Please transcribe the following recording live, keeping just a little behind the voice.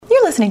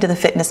listening to the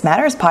Fitness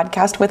Matters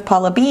podcast with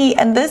Paula B,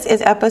 and this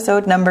is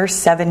episode number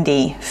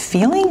 70,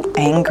 Feeling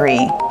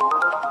Angry.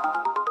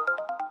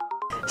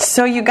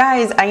 So you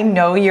guys, I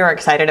know you're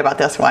excited about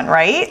this one,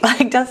 right?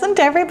 Like, doesn't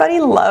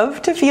everybody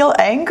love to feel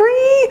angry?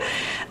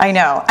 I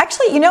know.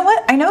 Actually, you know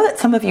what? I know that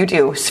some of you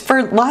do.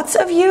 For lots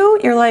of you,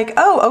 you're like,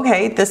 oh,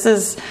 okay, this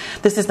is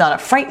not a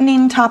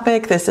frightening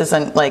topic. This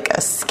isn't like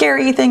a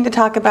scary thing to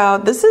talk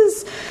about. This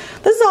is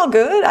all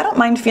good. I don't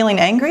mind feeling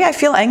angry. I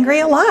feel angry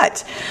a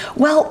lot.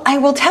 Well, I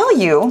will tell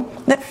you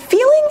that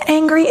feeling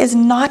angry is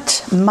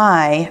not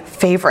my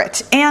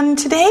favorite. And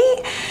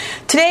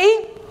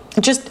today,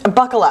 just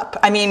buckle up.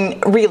 I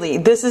mean, really,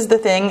 this is the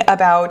thing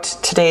about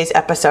today's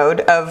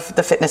episode of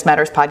the Fitness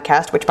Matters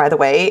podcast, which, by the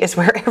way, is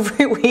where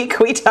every week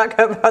we talk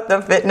about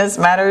the fitness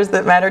matters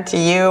that matter to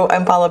you.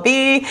 I'm Paula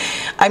B.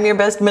 I'm your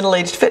best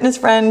middle-aged fitness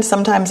friend.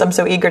 Sometimes I'm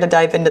so eager to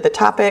dive into the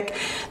topic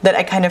that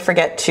I kind of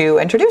forget to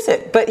introduce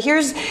it. But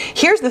here's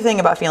the thing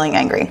about feeling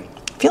angry.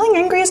 Feeling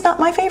angry is not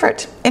my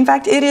favorite. In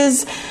fact, it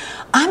is,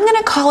 I'm going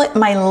to call it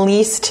my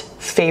least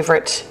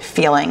favorite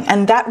feeling.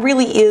 And that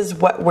really is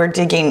what we're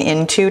digging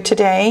into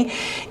today,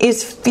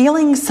 is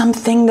feeling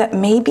something that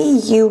maybe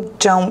you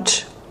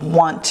don't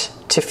want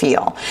to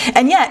feel.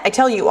 And yet, I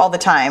tell you all the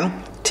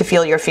time to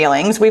feel your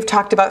feelings. We've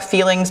talked about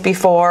feelings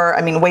before.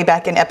 I mean, way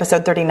back in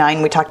episode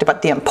 39, we talked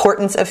about the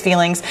importance of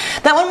feelings.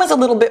 That one was a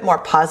little bit more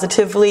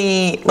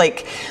positively,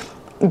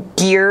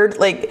 geared,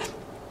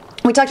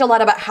 we talked a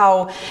lot about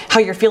how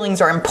your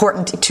feelings are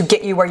important to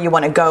get you where you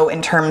want to go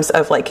in terms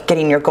of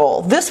getting your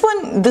goal. This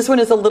one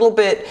is a little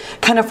bit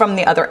kind of from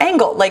the other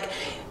angle. Like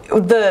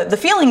the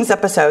feelings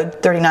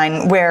episode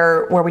 39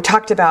 where we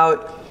talked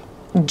about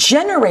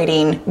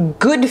generating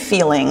good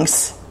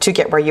feelings to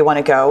get where you want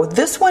to go.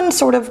 This one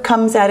sort of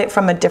comes at it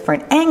from a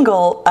different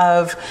angle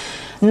of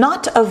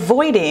not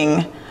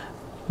avoiding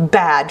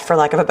bad, for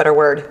lack of a better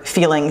word,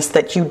 feelings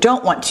that you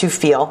don't want to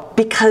feel,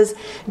 because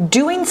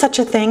doing such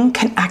a thing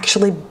can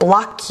actually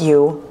block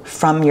you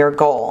from your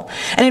goal.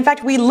 And in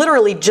fact, we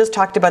literally just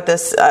talked about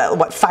this,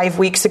 5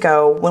 weeks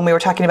ago when we were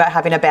talking about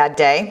having a bad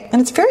day. And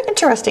it's very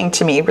interesting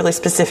to me, really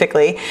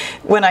specifically,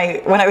 when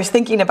I was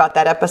thinking about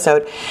that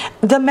episode.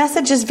 The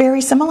message is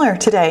very similar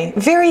today.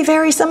 Very,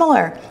 very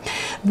similar.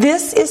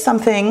 This is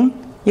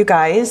something, you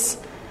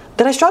guys,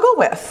 that I struggle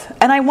with.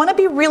 And I want to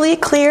be really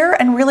clear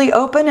and really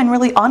open and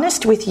really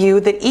honest with you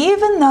that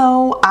even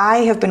though I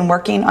have been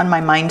working on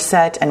my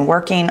mindset and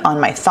working on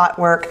my thought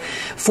work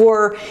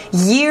for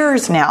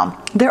years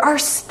now, there are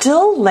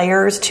still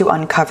layers to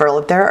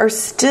uncover. There are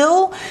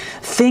still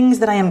things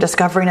that I am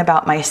discovering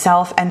about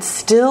myself and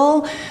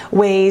still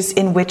ways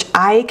in which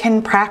I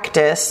can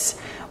practice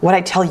what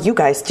I tell you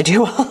guys to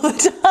do all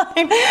the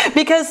time,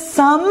 because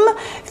some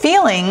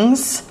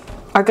feelings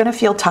are going to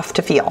feel tough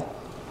to feel.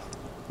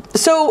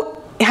 So,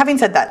 having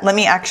said that, let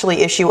me actually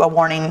issue a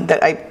warning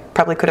that I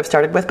probably could have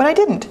started with, but I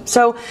didn't.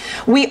 So,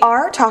 we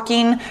are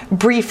talking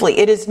briefly.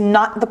 It is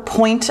not the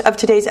point of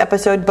today's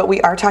episode, but we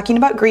are talking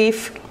about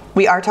grief.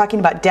 We are talking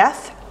about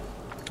death.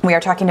 We are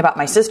talking about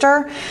my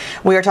sister.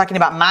 We are talking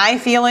about my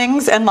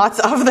feelings, and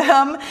lots of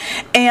them.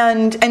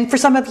 And for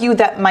some of you,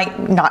 that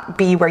might not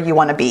be where you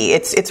want to be.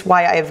 It's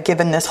why I've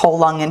given this whole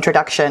long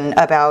introduction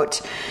about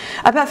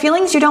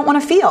feelings you don't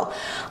want to feel.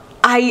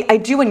 I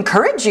do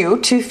encourage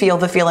you to feel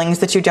the feelings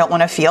that you don't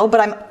want to feel,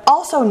 but I'm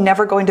also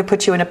never going to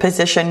put you in a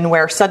position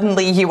where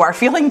suddenly you are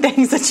feeling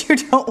things that you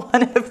don't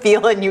want to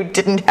feel and you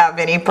didn't have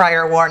any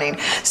prior warning.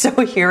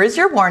 So here is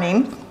your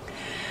warning.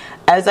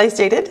 As I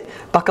stated,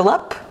 buckle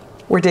up.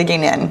 We're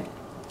digging in.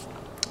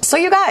 So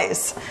you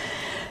guys,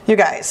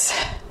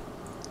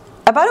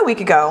 about a week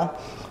ago,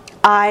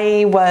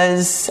 I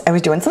was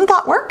doing some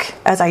thought work,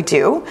 as I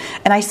do,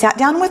 and I sat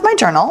down with my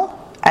journal,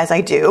 as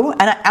I do,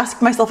 and I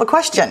asked myself a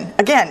question,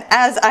 again,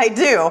 as I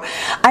do.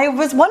 I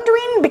was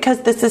wondering,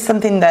 because this is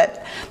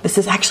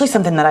actually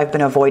something that I've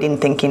been avoiding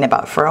thinking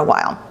about for a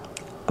while,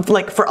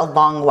 for a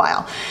long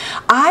while.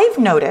 I've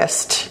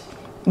noticed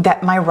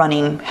that my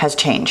running has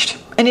changed.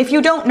 And if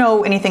you don't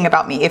know anything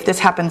about me, if this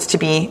happens to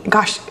be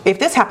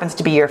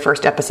your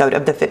first episode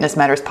of the Fitness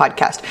Matters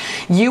podcast,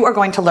 you are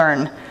going to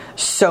learn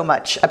so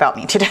much about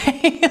me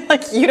today.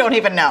 You don't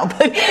even know.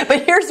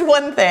 But here's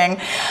one thing.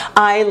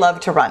 I love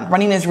to run.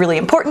 Running is really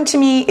important to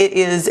me. It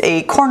is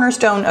a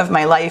cornerstone of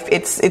my life.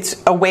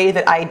 It's a way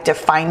that I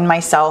define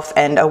myself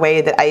and a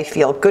way that I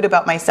feel good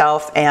about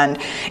myself. And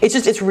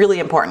it's really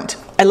important.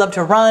 I love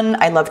to run.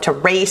 I love to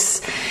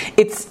race.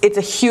 It's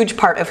a huge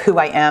part of who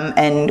I am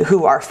and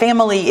who our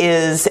family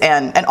is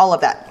and all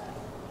of that.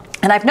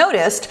 And I've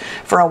noticed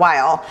for a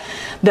while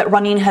that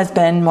running has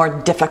been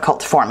more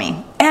difficult for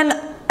me.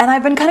 And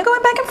I've been kind of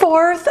going back and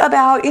forth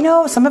about,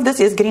 some of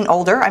this is getting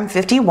older. I'm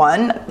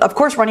 51. Of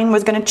course, running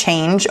was going to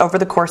change over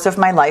the course of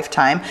my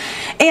lifetime.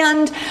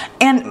 And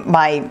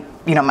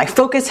my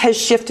focus has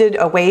shifted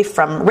away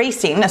from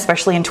racing,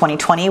 especially in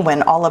 2020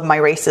 when all of my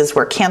races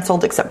were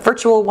canceled except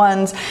virtual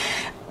ones,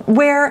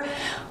 where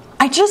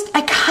I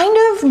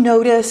kind of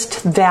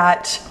noticed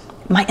that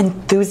my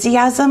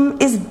enthusiasm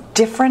is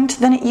different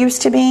than it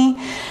used to be.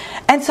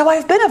 And so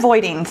I've been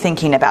avoiding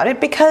thinking about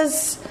it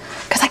because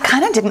because I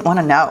kind of didn't want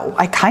to know.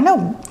 I kind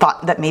of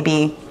thought that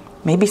maybe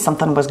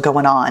something was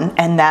going on,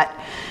 and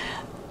that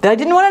I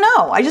didn't want to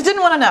know. I just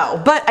didn't want to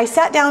know. But I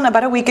sat down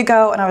about a week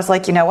ago and I was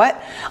like, you know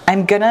what?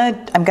 I'm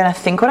gonna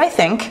think what I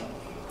think,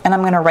 and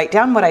I'm gonna write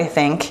down what I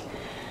think,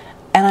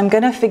 and I'm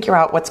gonna figure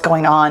out what's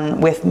going on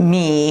with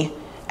me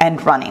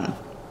and running.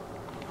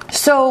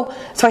 So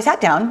I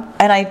sat down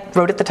and I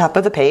wrote at the top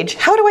of the page,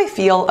 how do I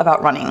feel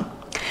about running?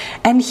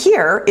 And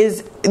here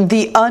is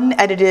the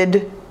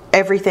unedited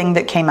everything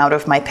that came out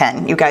of my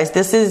pen. You guys,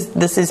 this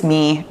is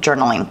me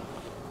journaling.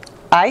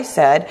 I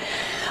said,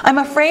 I'm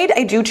afraid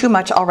I do too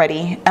much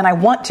already and I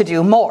want to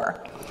do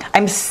more.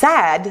 I'm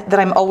sad that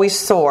I'm always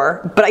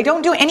sore, but I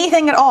don't do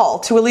anything at all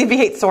to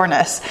alleviate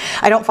soreness.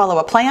 I don't follow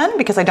a plan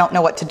because I don't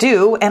know what to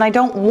do, and I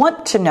don't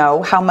want to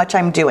know how much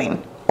I'm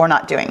doing or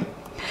not doing.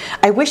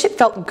 I wish it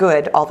felt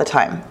good all the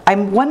time. I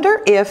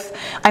wonder if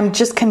I'm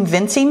just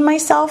convincing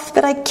myself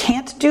that I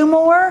can't do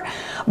more,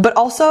 but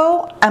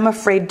also I'm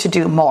afraid to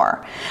do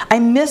more. I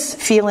miss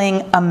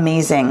feeling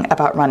amazing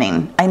about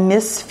running. I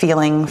miss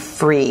feeling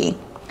free.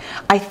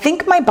 I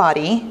think my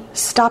body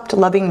stopped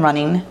loving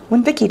running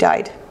when Vicky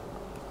died.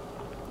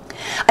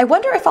 I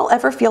wonder if I'll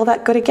ever feel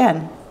that good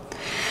again.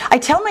 I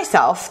tell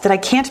myself that I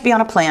can't be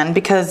on a plan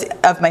because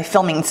of my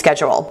filming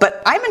schedule,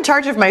 but I'm in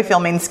charge of my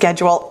filming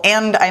schedule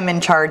and I'm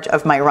in charge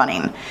of my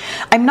running.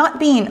 I'm not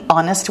being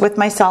honest with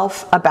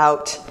myself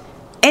about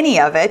any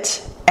of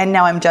it, and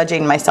now I'm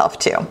judging myself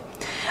too.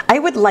 I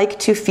would like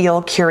to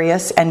feel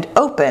curious and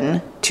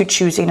open to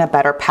choosing a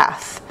better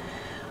path.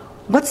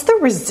 What's the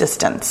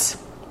resistance?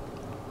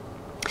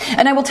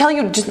 And I will tell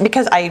you, just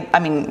because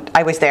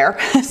I was there.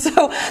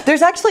 So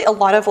there's actually a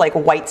lot of like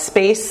white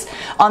space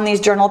on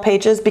these journal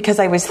pages because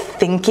I was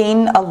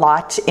thinking a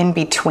lot in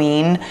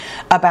between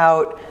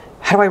about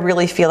how do I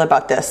really feel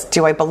about this?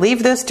 Do I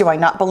believe this? Do I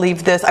not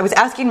believe this? I was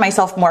asking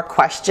myself more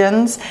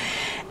questions.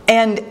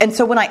 And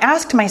so when I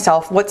asked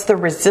myself, what's the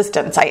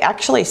resistance? I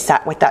actually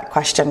sat with that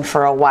question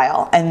for a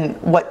while.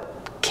 And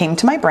what came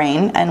to my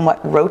brain and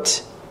what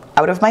wrote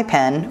out of my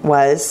pen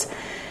was,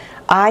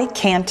 I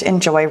can't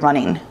enjoy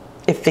running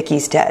if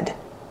Vicky's dead.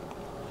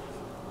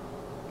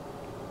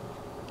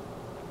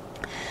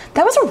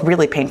 That was a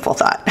really painful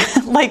thought.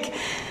 like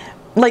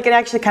it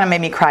actually kind of made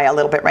me cry a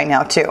little bit right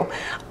now too.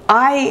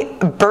 I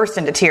burst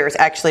into tears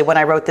actually when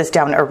I wrote this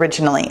down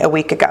originally a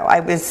week ago. I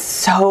was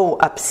so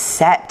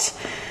upset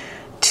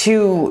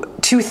to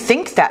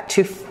think that,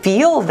 to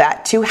feel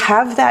that, to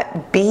have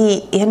that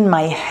be in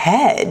my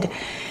head.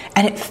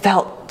 And it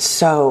felt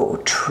so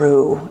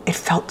true. It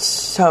felt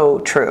so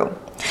true.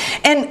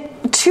 And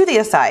to the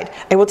aside,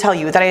 I will tell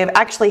you that I have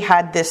actually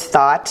had this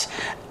thought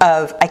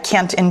of I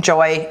can't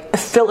enjoy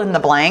fill in the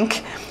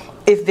blank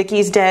if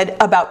Vicky's dead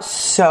about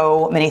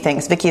so many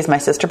things. Vicky is my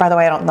sister, by the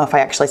way. I don't know if I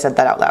actually said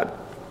that out loud.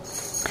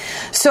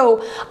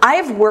 So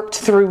I've worked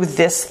through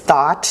this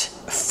thought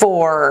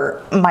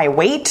for my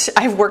weight.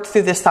 I've worked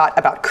through this thought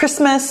about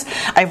Christmas.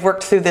 I've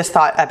worked through this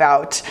thought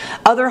about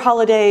other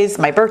holidays,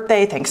 my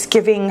birthday,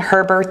 Thanksgiving,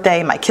 her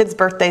birthday, my kids'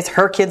 birthdays,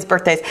 her kids'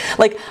 birthdays.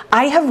 Like,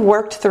 I have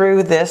worked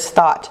through this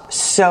thought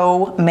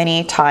so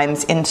many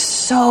times in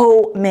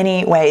so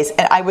many ways.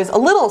 And I was a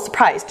little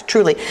surprised,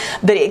 truly,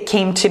 that it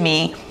came to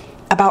me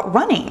about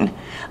running.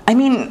 I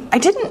mean, I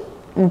didn't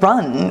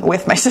run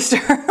with my sister.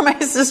 My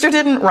sister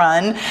didn't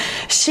run.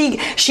 She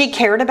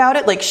cared about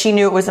it. Like, she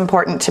knew it was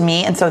important to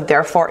me, and so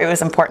therefore it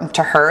was important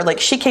to her. Like,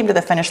 she came to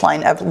the finish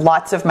line of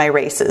lots of my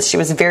races. She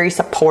was very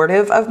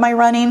supportive of my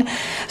running.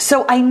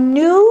 So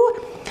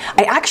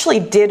I actually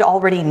did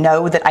already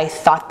know that I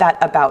thought that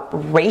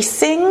about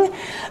racing,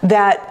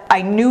 that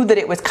I knew that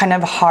it was kind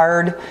of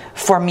hard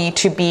for me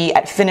to be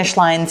at finish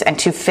lines and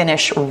to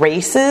finish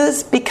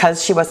races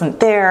because she wasn't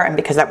there and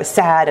because I was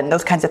sad and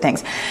those kinds of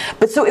things.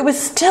 But so it was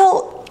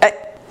still,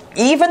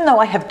 even though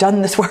I have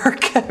done this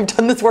work, I've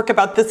done this work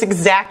about this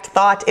exact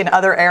thought in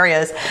other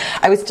areas,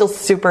 I was still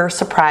super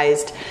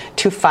surprised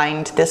to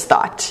find this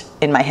thought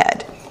in my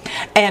head.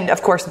 And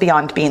of course,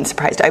 beyond being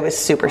surprised, I was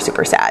super,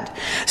 super sad.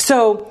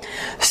 So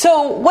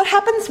what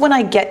happens when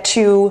I get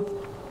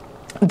to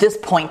this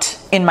point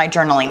in my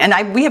journaling?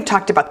 And we have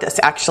talked about this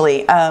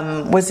actually.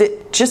 Was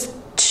it just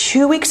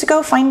 2 weeks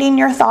ago, Finding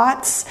Your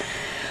Thoughts?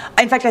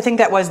 In fact, I think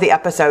that was the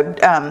episode,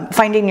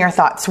 Finding Your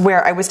Thoughts,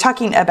 where I was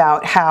talking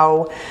about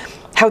how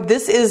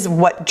this is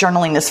what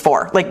journaling is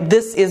for. Like,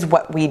 this is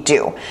what we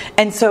do.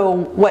 And so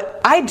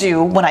what I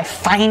do when I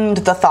find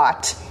the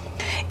thought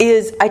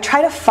is I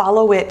try to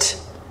follow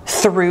it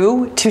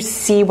through to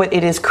see what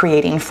it is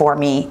creating for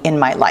me in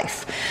my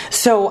life.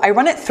 So I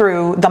run it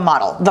through the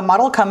model. The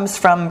model comes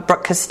from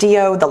Brooke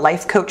Castillo, the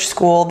Life Coach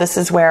School. This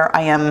is where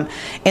I am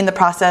in the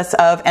process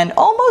of and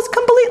almost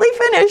completely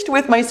finished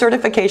with my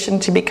certification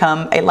to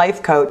become a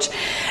life coach.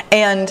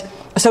 And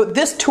so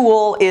this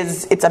tool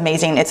it's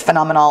amazing. It's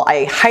phenomenal.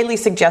 I highly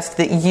suggest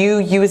that you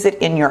use it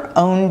in your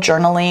own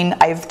journaling.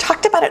 I've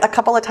talked about it a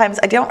couple of times.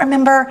 I don't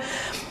remember.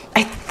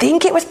 I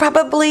think it was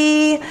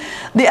probably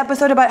the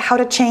episode about how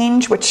to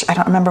change, which I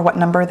don't remember what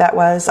number that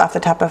was off the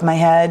top of my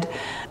head.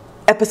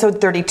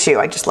 Episode 32,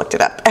 I just looked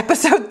it up.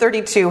 Episode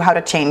 32, How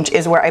to Change,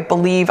 is where I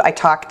believe I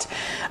talked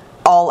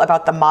all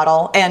about the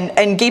model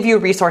and gave you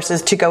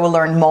resources to go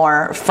learn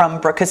more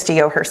from Brooke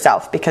Castillo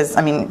herself, because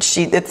I mean,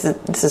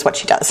 this is what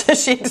she does.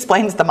 She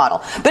explains the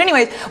model. But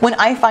anyways, when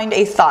I find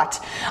a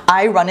thought,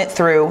 I run it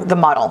through the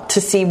model to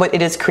see what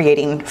it is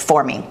creating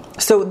for me.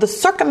 So the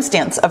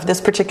circumstance of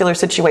this particular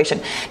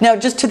situation. Now,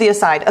 just to the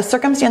aside, a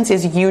circumstance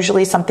is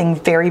usually something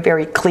very,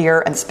 very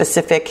clear and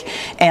specific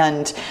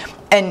and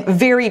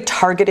very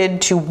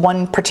targeted to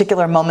one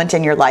particular moment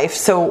in your life.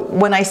 So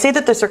when I say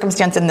that the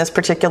circumstance in this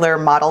particular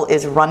model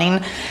is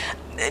running,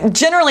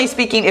 generally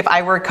speaking, if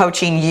I were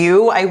coaching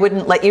you, I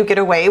wouldn't let you get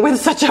away with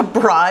such a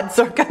broad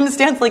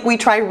circumstance. Like, we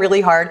try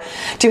really hard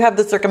to have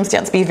the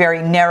circumstance be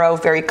very narrow,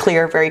 very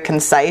clear, very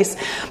concise.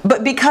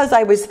 But because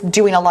I was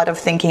doing a lot of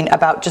thinking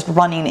about just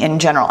running in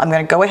general, I'm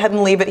going to go ahead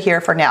and leave it here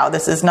for now.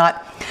 This is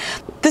not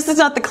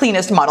the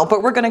cleanest model,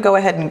 but we're going to go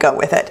ahead and go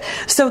with it.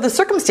 So the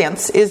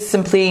circumstance is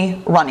simply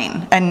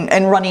running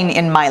and running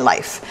in my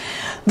life.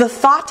 The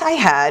thought I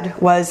had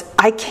was,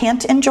 I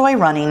can't enjoy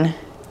running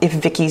if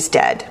Vicky's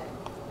dead.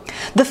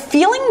 The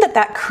feeling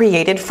that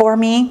created for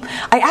me,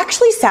 I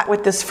actually sat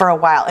with this for a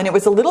while, and it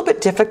was a little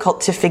bit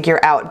difficult to figure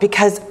out,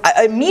 because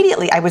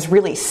immediately I was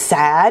really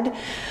sad,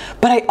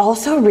 but I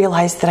also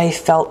realized that I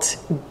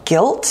felt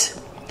guilt.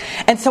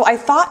 And so I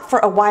thought for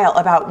a while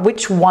about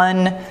which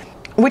one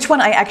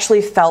I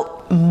actually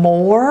felt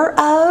more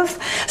of.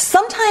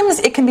 Sometimes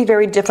it can be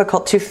very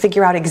difficult to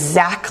figure out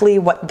exactly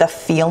what the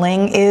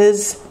feeling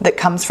is that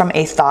comes from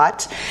a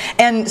thought.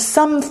 And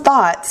some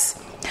thoughts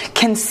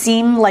can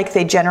seem like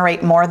they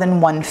generate more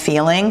than one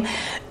feeling.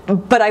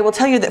 But I will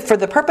tell you that for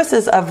the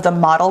purposes of the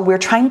model, we're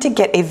trying to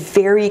get a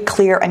very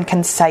clear and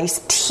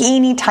concise,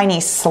 teeny tiny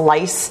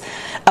slice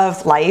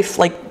of life,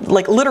 like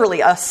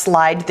literally a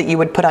slide that you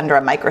would put under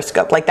a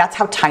microscope. Like, that's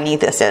how tiny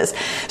this is.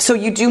 So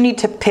you do need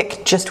to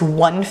pick just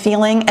one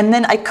feeling. And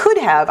then I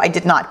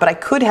did not, but I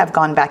could have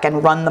gone back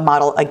and run the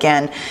model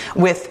again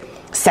with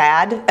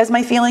sad as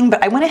my feeling,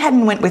 but I went ahead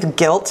and went with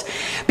guilt,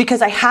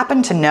 because I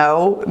happen to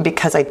know,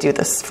 because I do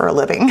this for a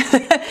living,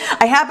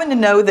 I happen to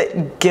know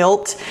that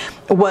guilt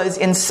was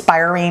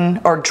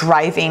inspiring or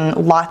driving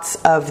lots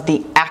of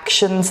the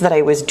actions that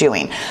I was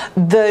doing.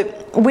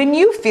 When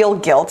you feel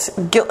guilt,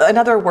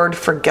 another word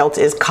for guilt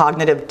is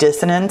cognitive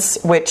dissonance,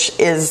 which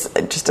is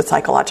just a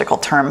psychological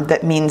term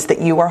that means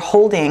that you are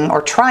holding or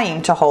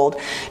trying to hold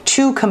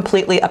two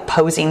completely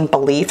opposing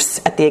beliefs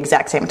at the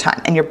exact same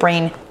time, and your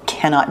brain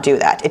cannot do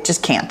that. It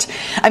just can't.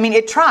 I mean,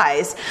 it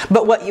tries,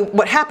 but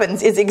what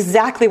happens is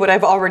exactly what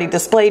I've already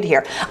displayed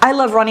here. I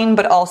love running,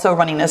 but also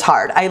running is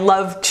hard. I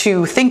love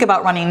to think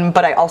about running,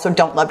 but I also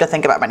don't love to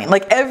think about running.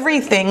 Like,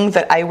 everything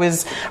that I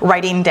was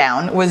writing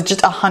down was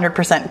just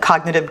 100%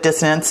 cognitive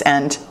dissonance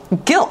and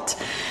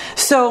guilt.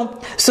 So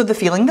the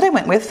feeling that I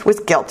went with was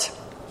guilt.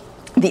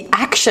 The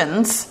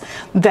actions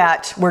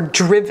that were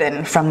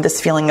driven from this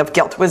feeling of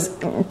guilt was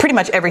pretty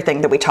much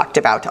everything that we talked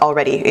about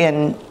already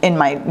in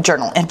my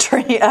journal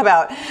entry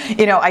about,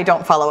 I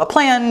don't follow a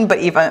plan, but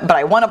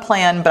I want a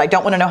plan, but I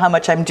don't want to know how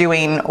much I'm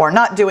doing or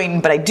not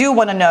doing, but I do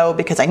want to know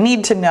because I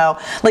need to know.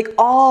 Like,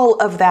 all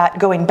of that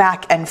going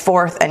back and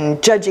forth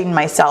and judging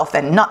myself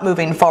and not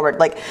moving forward,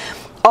 like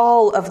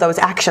all of those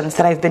actions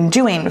that I've been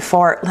doing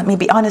for, let me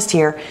be honest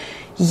here,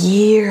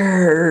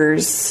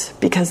 years,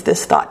 because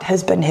this thought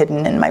has been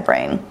hidden in my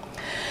brain.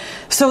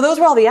 So those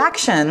were all the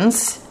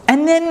actions.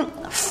 And then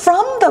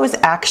from those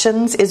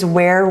actions is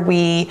where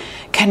we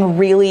can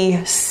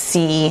really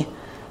see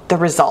the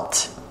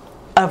result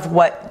of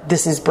what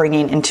this is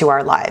bringing into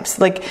our lives.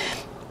 Like,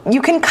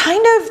 you can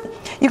kind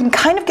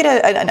of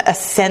get a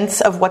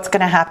sense of what's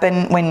going to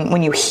happen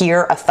when you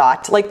hear a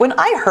thought. Like, when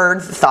I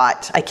heard the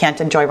thought, I can't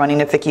enjoy running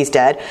if Vicky's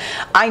dead,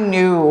 I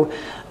knew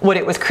what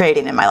it was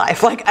creating in my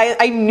life. Like,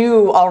 I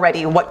knew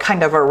already what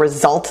kind of a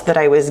result that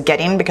I was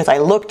getting, because I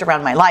looked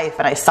around my life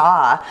and I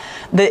saw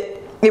that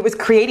it was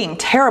creating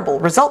terrible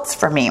results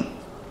for me.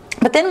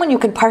 But then when you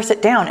can parse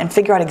it down and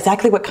figure out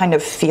exactly what kind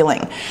of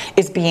feeling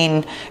is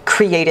being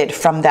created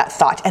from that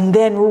thought, and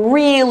then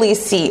really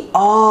see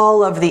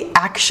all of the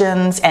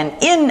actions and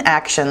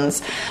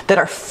inactions that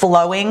are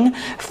flowing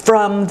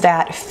from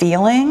that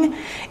feeling,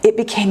 it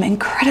became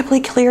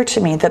incredibly clear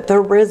to me that the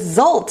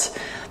result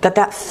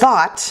that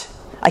thought,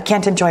 I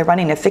can't enjoy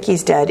running if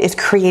Vicky's dead, is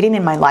creating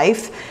in my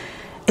life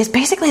is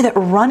basically that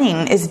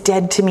running is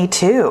dead to me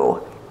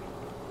too.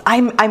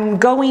 I'm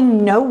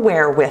going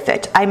nowhere with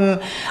it.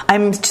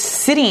 I'm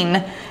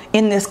sitting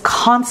in this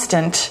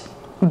constant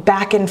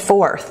back and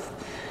forth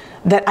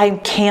that I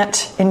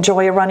can't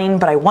enjoy running,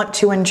 but I want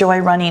to enjoy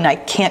running. I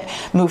can't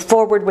move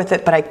forward with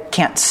it, but I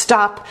can't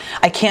stop.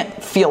 I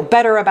can't feel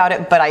better about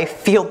it, but I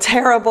feel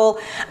terrible.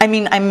 I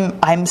mean,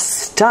 I'm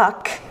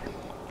stuck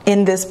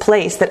in this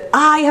place that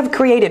I have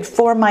created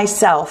for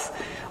myself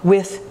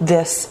with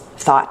this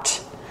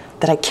thought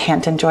that I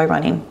can't enjoy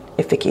running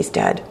if Vicky's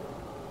dead.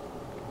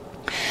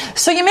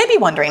 So you may be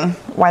wondering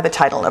why the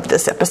title of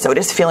this episode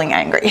is Feeling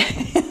Angry.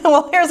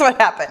 Well, here's what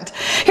happened.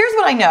 Here's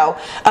what I know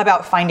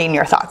about finding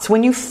your thoughts.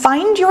 When you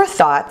find your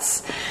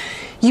thoughts,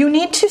 you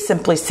need to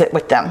simply sit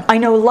with them. I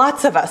know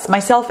lots of us,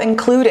 myself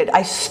included,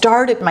 I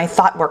started my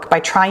thought work by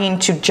trying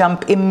to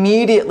jump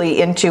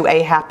immediately into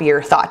a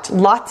happier thought.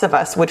 Lots of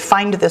us would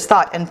find this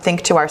thought and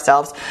think to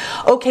ourselves,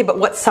 okay, but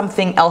what's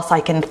something else I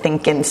can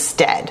think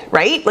instead,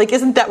 right? Like,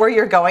 isn't that where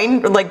you're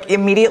going? Like,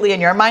 immediately in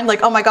your mind,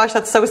 like, oh my gosh,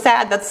 that's so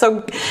sad. That's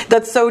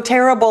so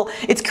terrible.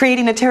 It's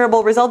creating a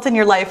terrible result in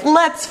your life.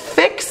 Let's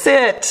fix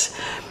it.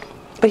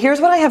 But here's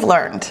what I have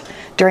learned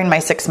during my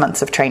 6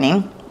 months of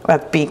training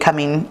of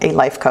becoming a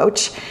life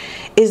coach,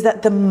 is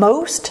that the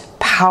most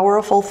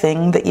powerful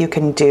thing that you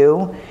can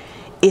do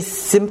is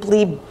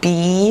simply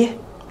be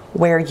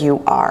where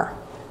you are.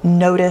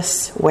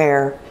 Notice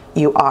where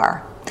you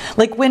are.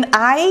 Like, when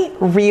I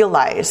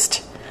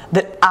realized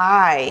that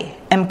I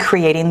am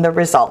creating the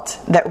result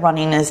that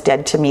running is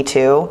dead to me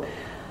too,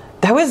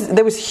 that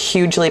was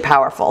hugely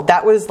powerful.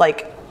 That was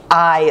like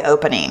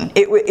eye-opening.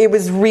 It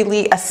was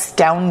really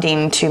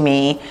astounding to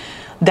me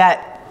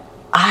that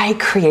I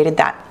created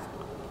that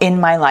in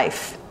my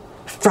life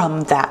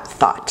from that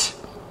thought.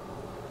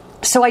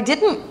 So I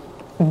didn't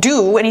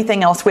do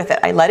anything else with it.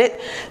 I let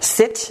it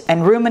sit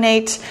and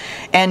ruminate,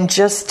 and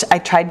I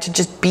tried to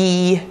just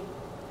be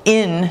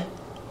in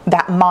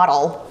that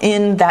model,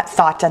 in that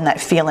thought and that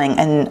feeling,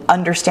 and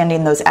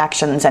understanding those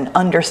actions and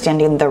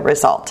understanding the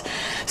result.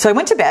 So I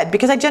went to bed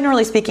because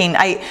generally speaking,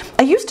 I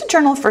used to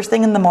journal first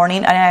thing in the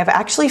morning, and I've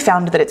actually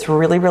found that it's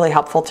really, really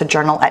helpful to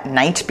journal at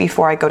night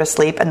before I go to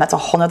sleep, and that's a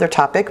whole nother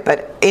topic.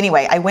 But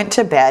anyway, I went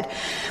to bed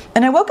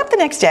and I woke up the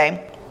next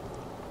day,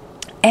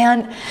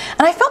 and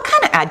I felt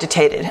kind of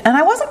agitated, and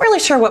I wasn't really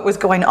sure what was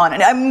going on.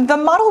 And the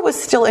model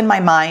was still in my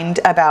mind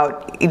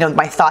about,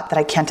 my thought that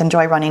I can't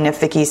enjoy running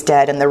if Vicky's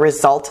dead, and the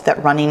result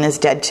that running is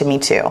dead to me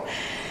too.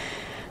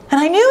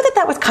 And I knew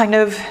that was kind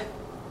of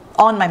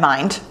on my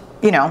mind,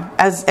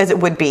 as it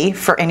would be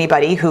for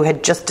anybody who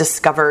had just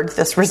discovered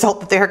this result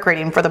that they were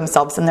creating for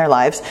themselves in their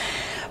lives.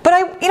 But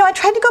I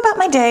tried to go about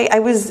my day.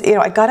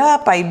 I got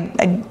up,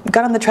 I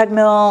got on the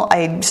treadmill,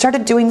 I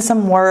started doing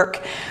some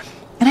work,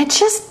 and I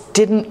just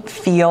didn't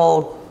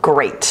feel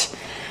great.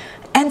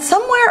 And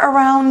somewhere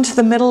around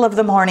the middle of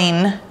the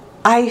morning,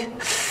 I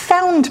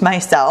found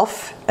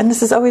myself, and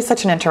this is always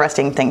such an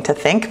interesting thing to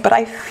think, but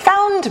I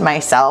found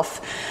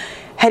myself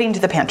heading to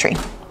the pantry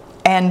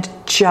and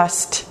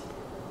just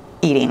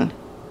eating.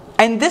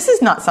 And this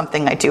is not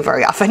something I do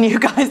very often, you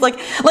guys. Like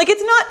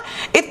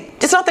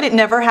it's not that it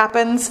never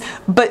happens,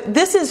 but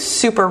this is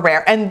super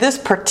rare. And this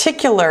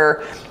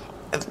particular,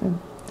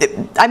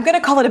 I'm going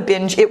to call it a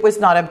binge. It was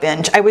not a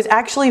binge. I was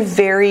actually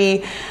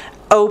very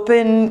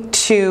open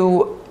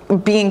to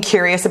being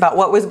curious about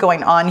what was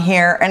going on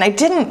here. And I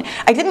didn't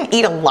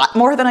eat a lot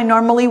more than I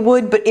normally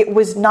would, but it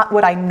was not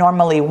what I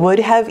normally would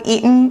have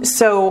eaten.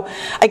 So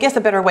I guess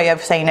a better way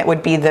of saying it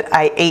would be that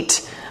I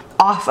ate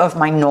off of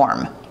my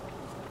norm.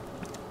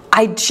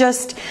 I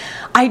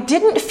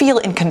didn't feel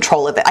in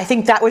control of it. I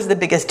think that was the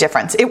biggest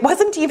difference. It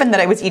wasn't even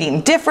that I was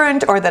eating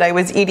different or that I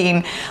was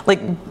eating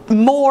like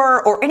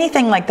more or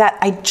anything like that.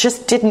 I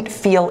just didn't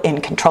feel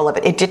in control of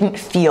it. It didn't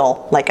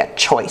feel like a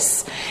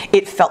choice.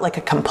 It felt like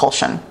a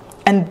compulsion.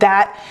 And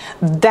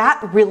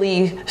that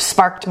really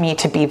sparked me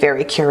to be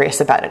very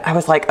curious about it. I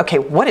was like, okay,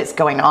 what is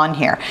going on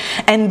here?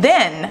 And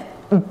then,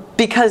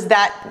 because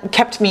that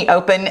kept me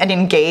open and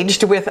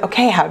engaged with,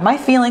 okay, how am I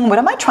feeling? What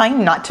am I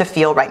trying not to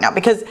feel right now?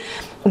 Because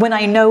when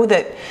I know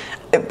that,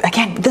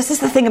 again, this is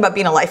the thing about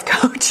being a life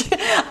coach.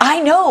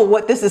 I know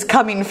what this is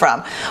coming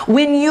from.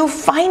 When you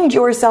find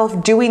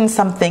yourself doing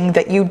something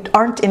that you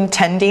aren't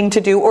intending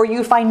to do, or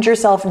you find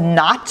yourself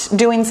not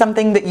doing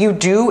something that you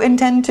do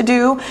intend to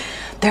do,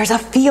 there's a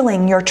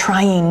feeling you're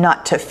trying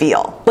not to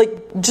feel.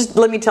 Like, just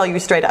let me tell you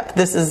straight up,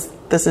 this is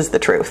the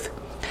truth.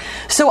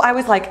 So I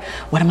was like,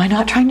 what am I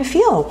not trying to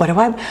feel? What am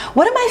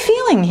I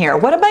feeling here?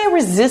 What am I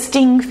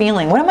resisting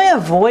feeling? What am I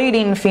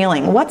avoiding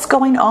feeling? What's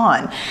going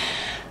on?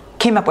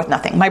 Came up with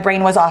nothing. My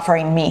brain was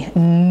offering me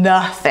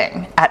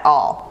nothing at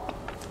all.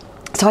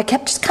 So I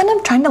kept just kind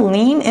of trying to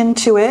lean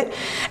into it.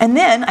 And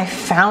then I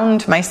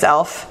found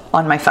myself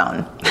on my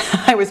phone.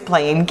 I was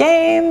playing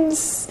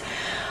games.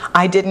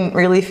 I didn't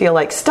really feel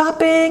like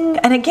stopping.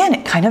 And again,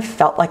 it kind of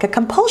felt like a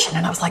compulsion.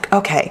 And I was like,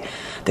 okay,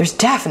 there's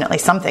definitely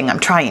something I'm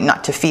trying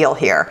not to feel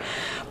here.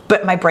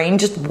 But my brain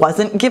just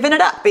wasn't giving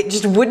it up. It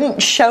just wouldn't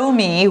show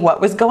me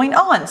what was going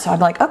on. So I'm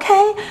like,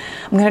 okay,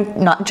 I'm going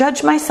to not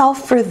judge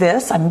myself for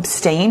this. I'm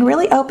staying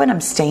really open.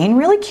 I'm staying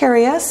really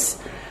curious.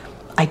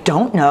 I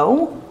don't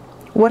know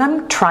what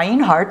I'm trying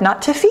hard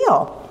not to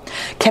feel.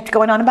 Kept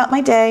going on about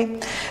my day,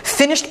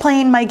 finished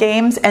playing my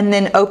games, and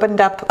then opened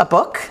up a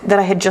book that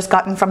I had just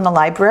gotten from the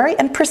library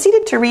and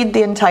proceeded to read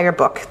the entire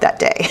book that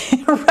day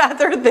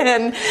rather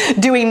than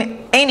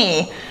doing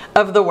any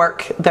of the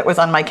work that was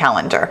on my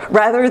calendar,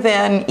 rather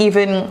than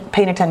even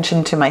paying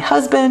attention to my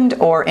husband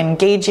or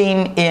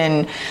engaging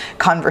in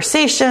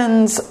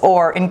conversations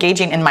or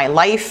engaging in my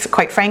life,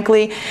 quite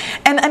frankly.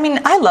 And I mean,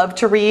 I love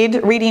to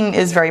read. Reading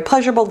is very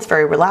pleasurable. It's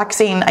very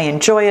relaxing. I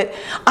enjoy it.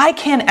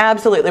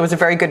 It was a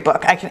very good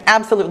book. I can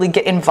absolutely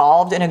get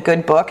involved in a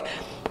good book.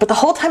 But the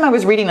whole time I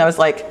was reading, I was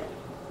like,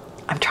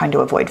 I'm trying to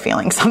avoid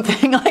feeling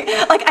something. like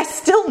I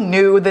still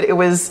knew that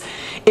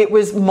it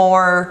was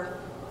more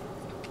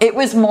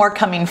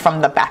coming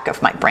from the back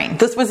of my brain.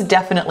 This was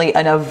definitely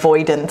an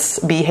avoidance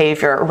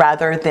behavior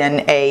rather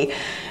than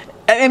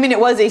it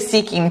was a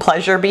seeking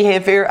pleasure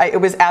behavior. It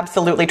was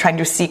absolutely trying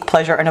to seek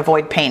pleasure and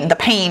avoid pain. The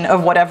pain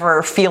of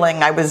whatever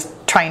feeling I was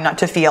trying not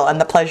to feel, and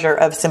the pleasure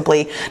of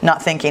simply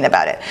not thinking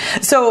about it.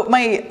 So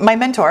my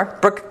mentor,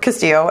 Brooke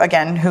Castillo,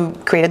 again, who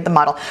created the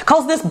model,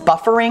 calls this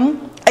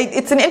buffering.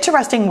 It's an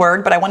interesting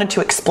word, but I wanted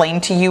to explain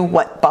to you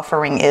what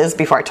buffering is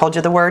before I told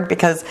you the word,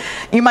 because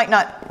you might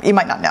not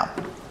know.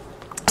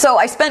 So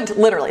I spent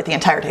literally the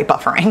entire day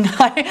buffering.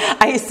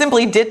 I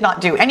simply did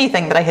not do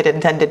anything that I had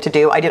intended to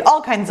do. I did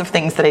all kinds of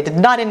things that I did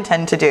not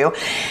intend to do.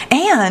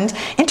 And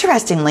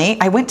interestingly,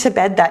 I went to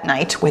bed that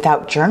night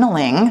without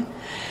journaling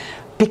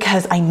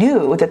because I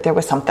knew that there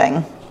was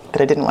something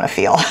that I didn't want to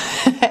feel.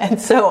 And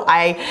so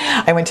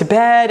I went to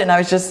bed and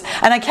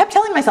I kept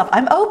telling myself,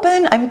 I'm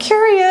open, I'm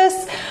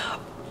curious.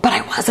 But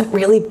I wasn't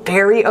really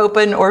very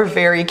open or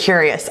very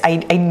curious.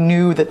 I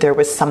knew that there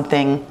was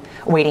something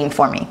waiting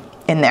for me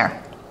in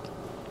there.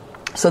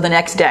 So the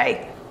next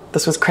day,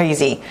 this was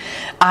crazy.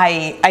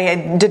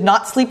 I did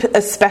not sleep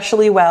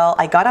especially well.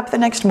 I got up the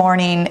next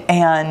morning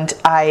and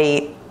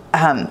I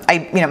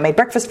made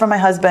breakfast for my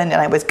husband,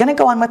 and I was going to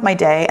go on with my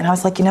day. And I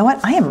was like, you know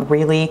what? I am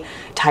really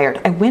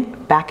tired. I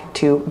went back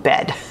to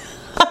bed.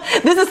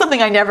 This is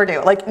something I never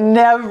do.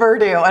 Never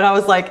do. And I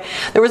was like,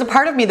 there was a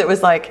part of me that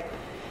was like,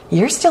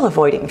 you're still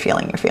avoiding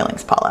feeling your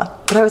feelings, Paula.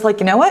 But I was like,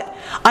 you know what?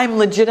 I'm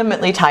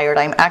legitimately tired.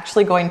 I'm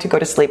actually going to go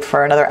to sleep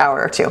for another hour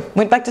or two.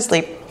 Went back to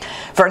sleep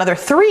for another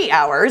 3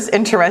 hours,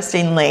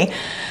 interestingly.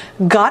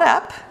 Got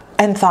up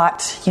and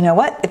thought, you know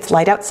what? It's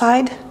light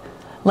outside.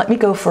 Let me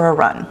go for a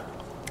run.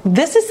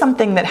 This is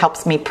something that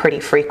helps me pretty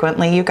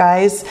frequently, you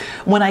guys.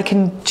 When I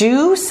can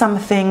do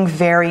something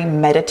very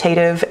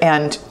meditative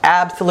and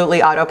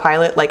absolutely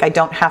autopilot, I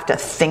don't have to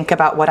think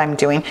about what I'm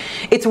doing,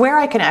 it's where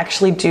I can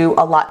actually do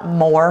a lot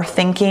more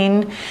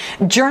thinking.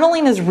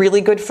 Journaling is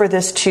really good for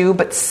this too,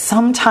 but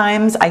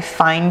sometimes I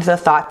find the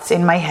thoughts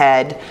in my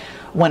head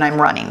when I'm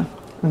running.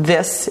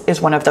 This is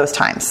one of those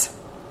times.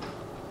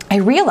 I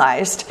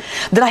realized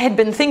that I had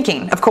been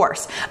thinking, of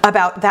course,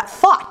 about that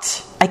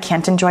thought, I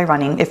can't enjoy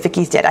running if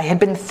Vicky's dead. I had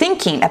been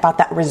thinking about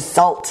that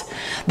result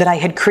that I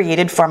had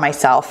created for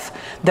myself,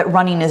 that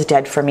running is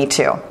dead for me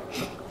too.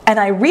 And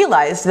I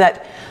realized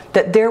that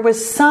there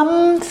was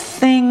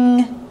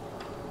something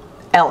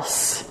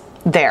else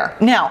there.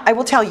 Now, I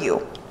will tell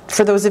you,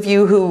 for those of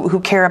you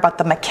who care about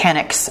the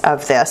mechanics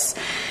of this,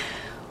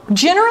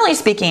 generally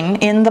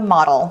speaking, in the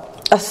model,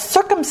 a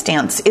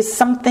circumstance is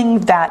something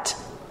that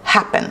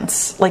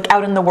happens,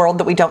 out in the world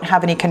that we don't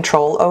have any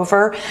control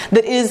over,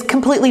 that is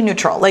completely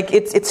neutral.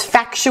 It's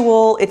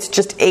factual, it's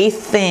just a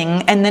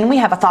thing, and then we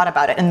have a thought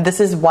about it. And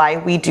this is why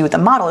we do the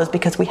model, is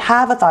because we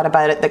have a thought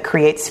about it that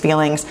creates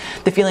feelings.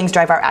 The feelings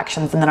drive our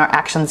actions, and then our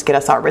actions get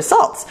us our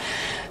results.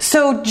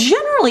 So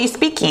generally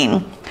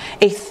speaking,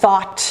 a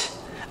thought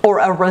or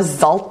a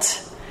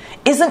result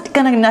isn't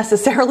going to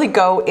necessarily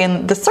go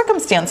in the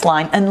circumstance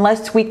line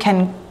unless we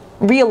can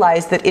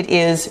realize that it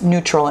is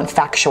neutral and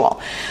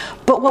factual.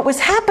 But what was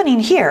happening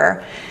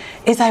here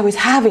is I was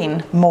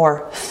having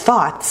more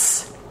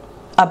thoughts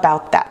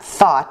about that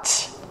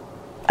thought.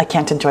 I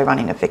can't enjoy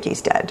running if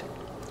Vicky's dead.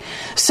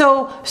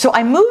 So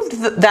I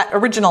moved that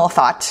original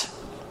thought,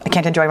 I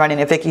can't enjoy running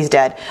if Vicky's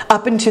dead,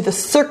 up into the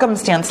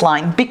circumstance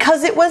line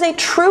because it was a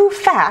true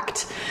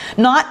fact,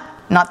 not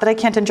that I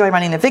can't enjoy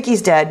running if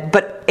Vicky's dead,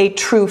 but a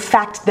true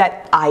fact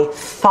that I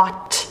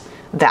thought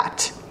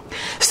that.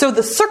 So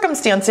the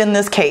circumstance in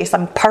this case,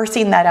 I'm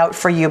parsing that out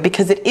for you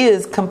because it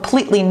is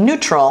completely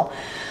neutral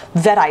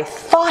that I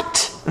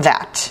thought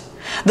that.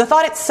 The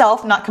thought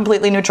itself, not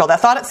completely neutral. That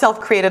thought itself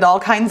created all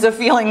kinds of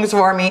feelings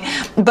for me,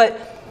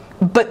 but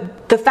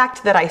the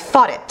fact that I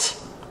thought it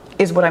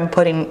is what I'm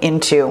putting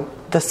into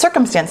the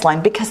circumstance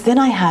line, because then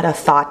I had a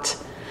thought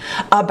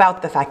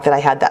about the fact that I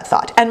had that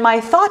thought. And my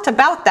thought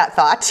about that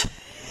thought,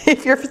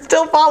 if you're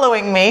still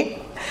following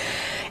me,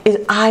 is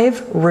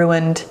I've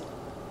ruined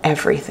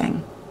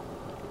everything.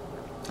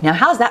 Now,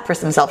 how's that for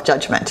some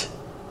self-judgment?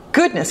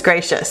 Goodness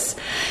gracious.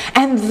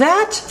 And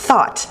that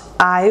thought,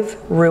 I've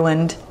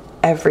ruined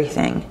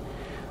everything,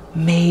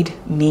 made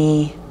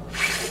me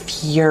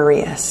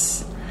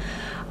furious.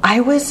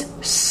 I was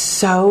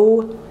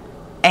so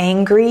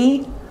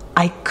angry,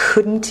 I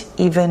couldn't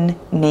even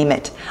name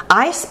it.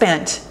 I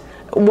spent,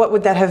 what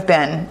would that have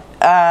been?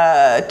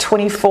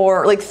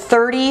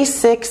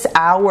 36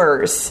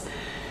 hours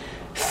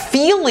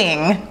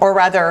feeling, or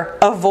rather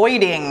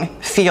avoiding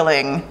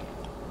feeling,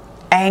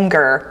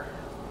 anger,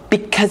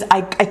 because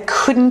I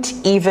couldn't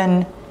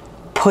even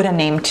put a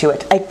name to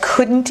it. I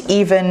couldn't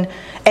even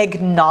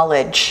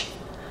acknowledge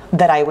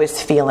that I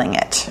was feeling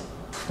it.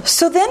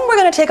 So then we're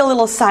going to take a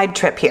little side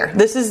trip here.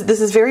 This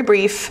is very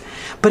brief,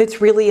 but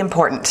it's really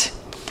important.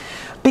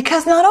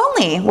 Because not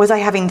only was I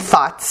having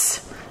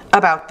thoughts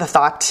about the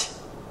thought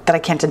that I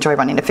can't enjoy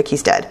running if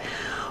Vicky's dead,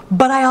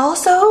 but I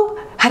also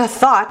had a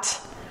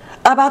thought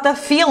about the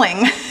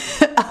feeling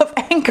of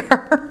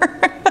anger.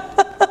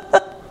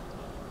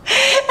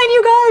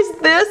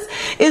 this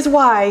is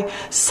why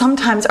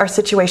sometimes our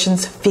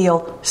situations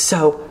feel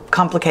so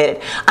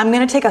complicated. I'm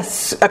going to take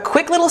a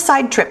quick little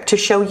side trip to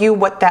show you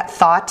what that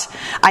thought,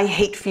 I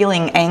hate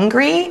feeling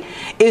angry,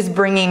 is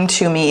bringing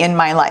to me in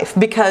my life.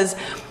 Because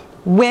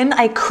when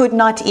I could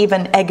not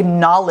even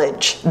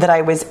acknowledge that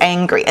I was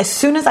angry, as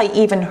soon as I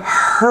even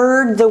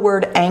heard the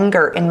word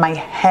anger in my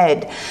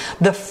head,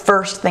 the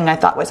first thing I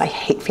thought was, I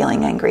hate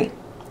feeling angry.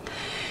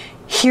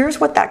 Here's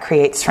what that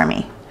creates for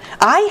me.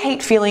 I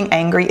hate feeling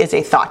angry is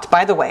a thought,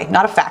 by the way,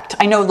 not a fact.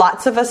 I know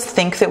lots of us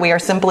think that we are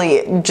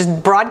simply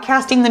just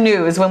broadcasting the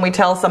news when we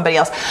tell somebody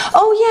else,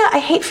 oh yeah, I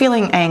hate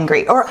feeling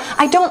angry, or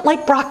I don't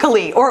like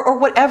broccoli, or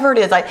whatever it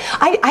is.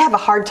 I have a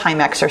hard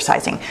time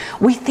exercising.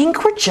 We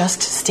think we're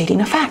just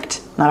stating a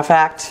fact. Not a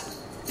fact.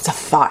 It's a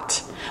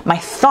thought. My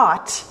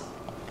thought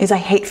is I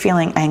hate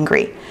feeling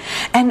angry.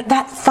 And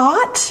that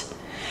thought,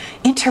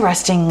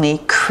 interestingly,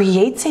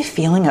 creates a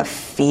feeling of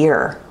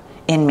fear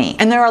in me.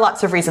 And there are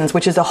lots of reasons,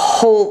 which is a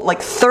whole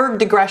third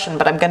digression,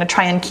 but I'm going to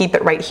try and keep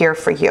it right here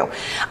for you.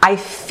 I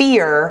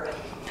fear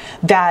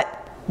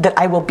that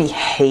I will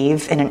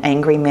behave in an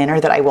angry manner,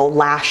 that I will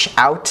lash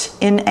out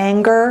in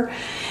anger.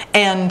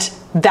 And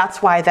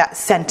that's why that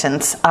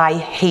sentence, I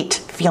hate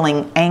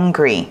feeling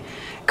angry,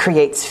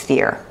 creates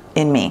fear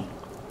in me.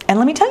 And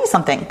let me tell you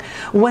something.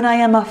 When I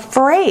am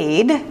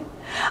afraid,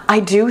 I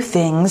do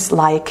things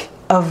like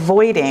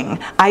avoiding.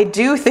 I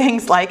do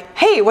things like,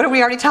 hey, what did we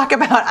already talk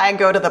about? I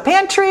go to the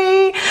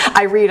pantry,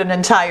 I read an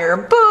entire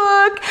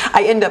book,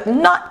 I end up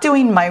not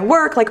doing my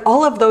work.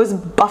 All of those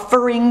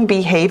buffering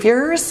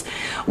behaviors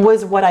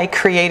was what I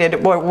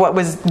created, or what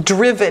was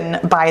driven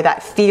by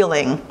that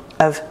feeling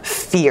of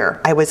fear.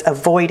 I was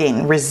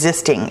avoiding,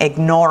 resisting,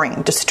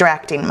 ignoring,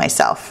 distracting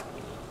myself.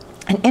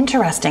 And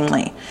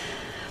interestingly,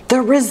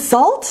 the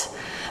result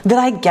that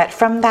I get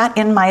from that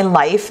in my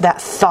life, that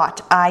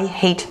thought, I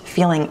hate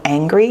feeling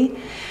angry,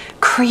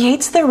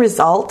 creates the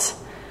result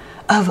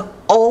of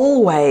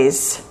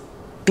always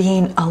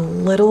being a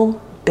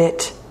little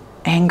bit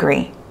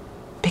angry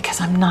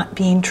because I'm not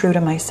being true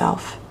to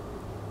myself.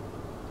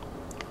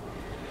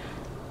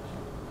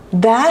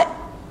 That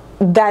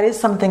is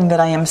something that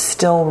I am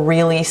still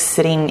really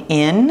sitting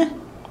in.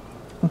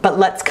 But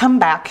let's come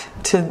back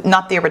to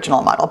not the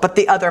original model, but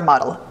the other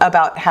model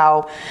about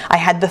how I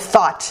had the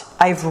thought,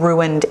 I've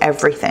ruined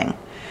everything.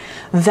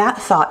 That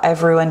thought,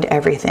 I've ruined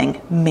everything,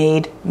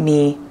 made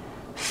me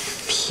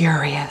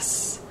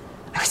furious.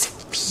 I was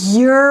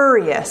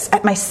furious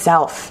at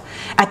myself,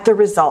 at the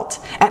result,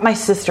 at my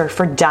sister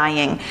for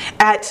dying,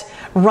 at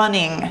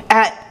running,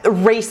 at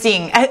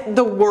racing, at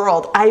the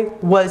world. I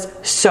was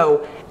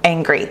so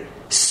angry.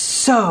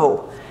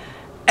 So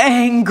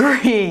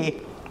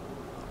angry.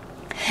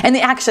 And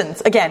the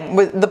actions, again,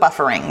 with the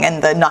buffering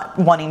and the not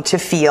wanting to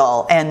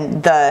feel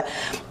and the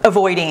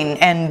avoiding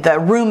and the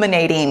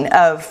ruminating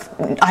of,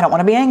 I don't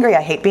want to be angry,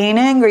 I hate being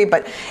angry,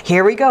 but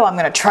here we go, I'm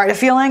going to try to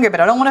feel angry,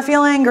 but I don't want to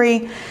feel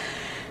angry.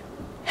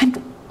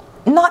 And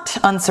not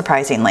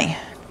unsurprisingly,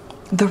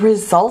 the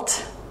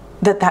result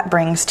that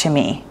brings to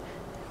me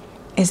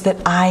is that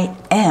I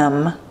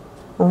am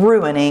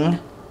ruining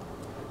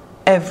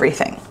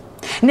everything.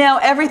 Now,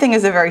 everything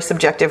is a very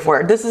subjective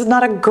word. This is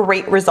not a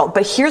great result,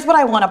 but here's what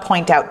I want to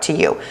point out to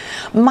you.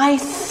 My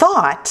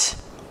thought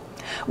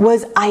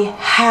was, I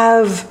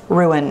have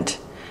ruined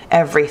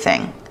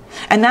everything.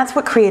 And that's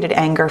what created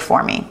anger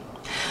for me.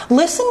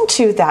 Listen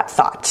to that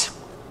thought.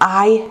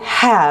 I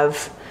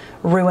have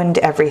ruined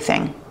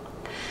everything.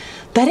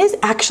 That is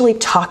actually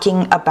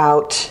talking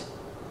about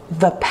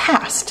the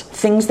past,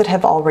 things that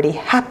have already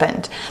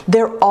happened.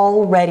 They're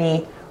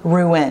already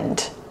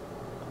ruined.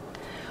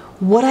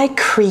 What I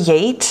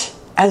create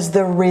as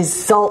the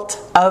result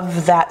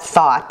of that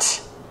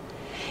thought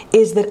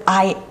is that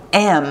I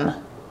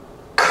am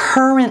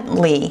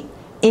currently,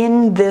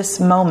 in this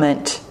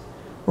moment,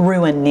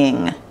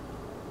 ruining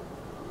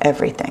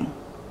everything.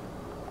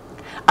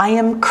 I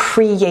am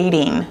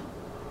creating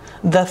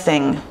the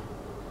thing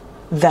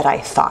that I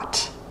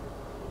thought.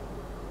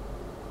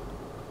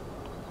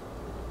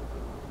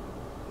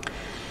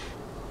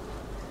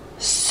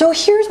 So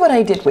here's what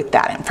I did with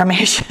that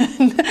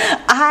information.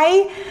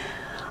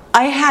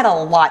 I had a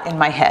lot in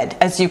my head,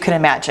 as you can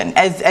imagine,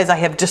 as I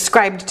have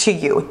described to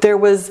you. There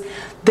was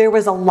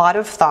a lot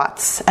of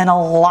thoughts and a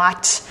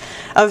lot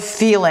of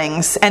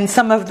feelings, and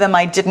some of them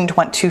I didn't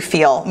want to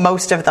feel.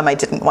 Most of them I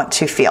didn't want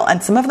to feel,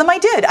 and some of them I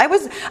did. I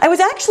was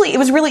actually, it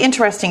was really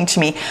interesting to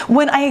me.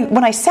 When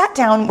I sat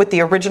down with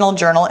the original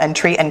journal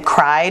entry and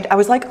cried, I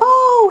was like,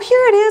 oh,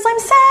 here it is, I'm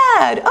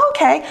sad.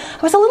 Okay.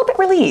 I was a little bit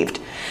relieved.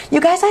 You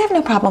guys, I have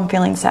no problem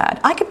feeling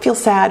sad. I could feel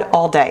sad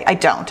all day. I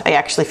don't. I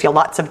actually feel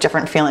lots of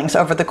different feelings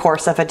over the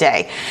course of a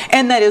day.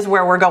 And that is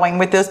where we're going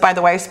with this, by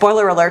the way.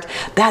 Spoiler alert.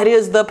 That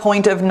is the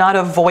point of not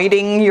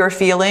avoiding your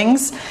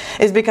feelings,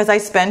 is because I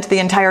spent the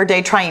entire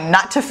day trying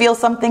not to feel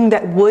something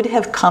that would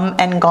have come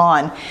and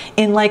gone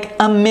in like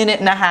a minute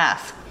and a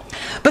half.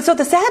 But so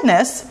the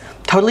sadness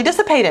totally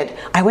dissipated.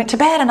 I went to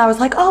bed and I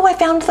was like, oh, I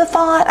found the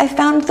thought. I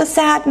found the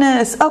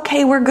sadness.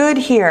 Okay, we're good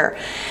here.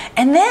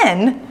 And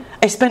then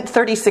I spent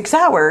 36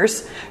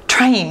 hours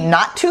trying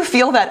not to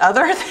feel that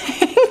other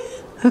thing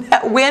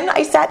that when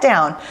I sat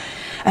down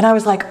and I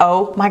was like,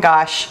 oh my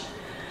gosh,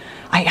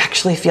 I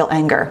actually feel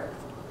anger.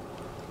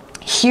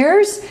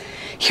 Here's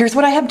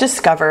what I have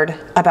discovered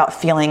about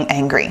feeling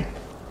angry.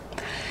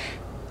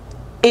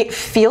 It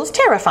feels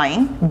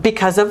terrifying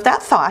because of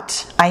that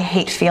thought. I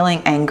hate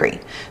feeling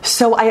angry.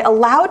 So I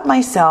allowed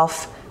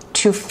myself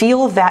to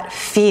feel that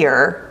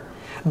fear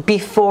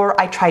before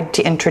I tried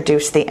to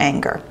introduce the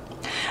anger.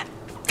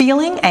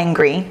 Feeling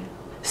angry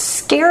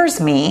scares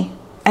me,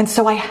 and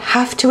so I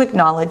have to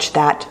acknowledge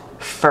that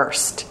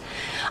first.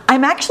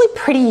 I'm actually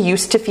pretty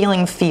used to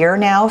feeling fear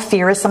now.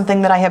 Fear is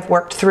something that I have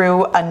worked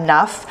through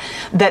enough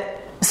that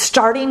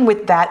starting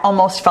with that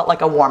almost felt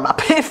like a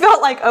warm-up. It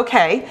felt like,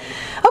 okay,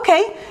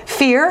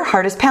 fear,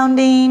 heart is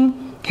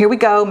pounding, here we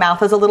go,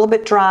 mouth is a little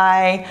bit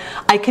dry,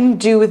 I can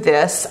do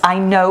this. I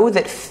know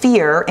that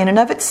fear in and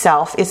of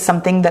itself is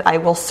something that I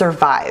will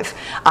survive.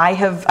 I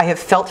have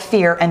felt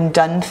fear and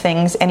done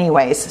things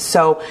anyways.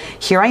 So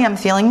here I am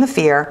feeling the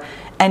fear,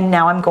 and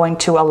now I'm going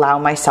to allow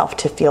myself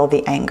to feel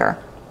the anger.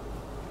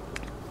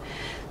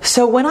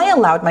 So when I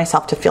allowed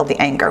myself to feel the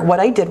anger, what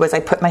I did was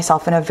I put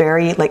myself in a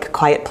very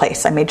quiet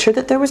place. I made sure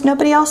that there was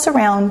nobody else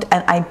around,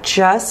 and I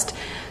just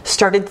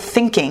started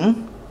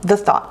thinking the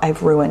thought,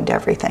 I've ruined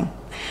everything.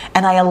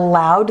 And I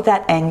allowed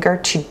that anger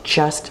to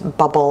just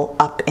bubble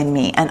up in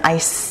me. And I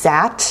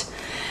sat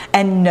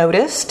and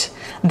noticed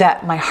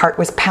that my heart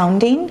was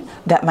pounding,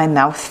 that my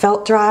mouth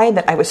felt dry,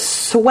 that I was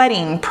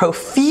sweating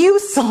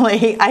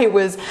profusely. I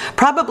was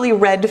probably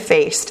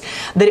red-faced,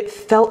 that it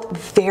felt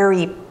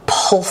very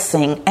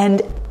pulsing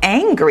and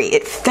angry.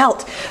 It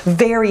felt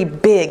very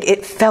big.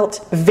 It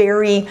felt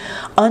very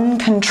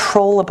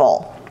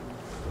uncontrollable.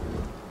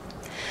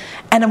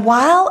 And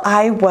while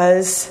I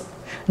was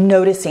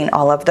noticing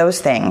all of those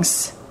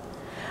things,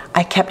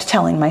 I kept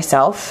telling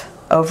myself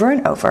over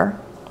and over,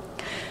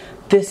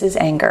 this is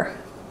anger.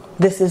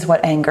 This is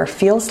what anger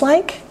feels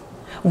like.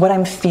 What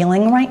I'm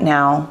feeling right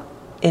now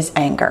is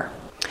anger.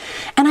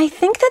 And I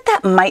think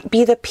that might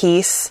be the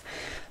piece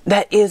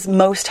that is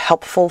most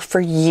helpful for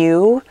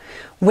you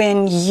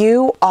when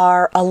you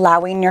are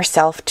allowing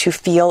yourself to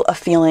feel a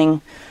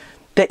feeling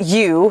that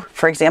you,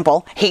 for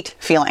example, hate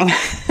feeling.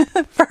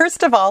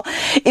 First of all,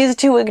 is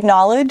to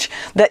acknowledge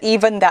that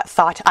even that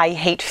thought, I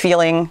hate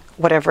feeling,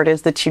 whatever it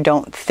is that you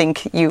don't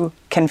think you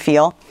can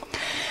feel,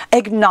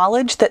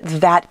 acknowledge that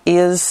that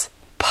is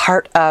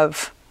part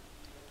of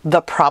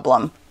the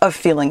problem of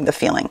feeling the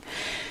feeling.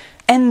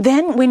 And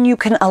then when you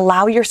can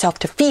allow yourself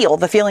to feel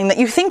the feeling that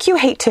you think you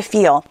hate to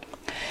feel,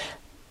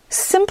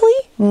 simply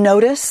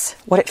notice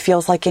what it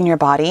feels like in your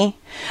body.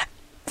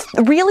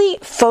 Really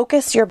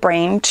focus your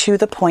brain to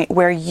the point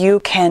where you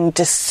can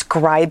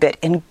describe it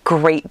in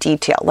great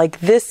detail. Like,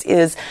 this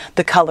is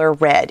the color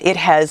red. It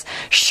has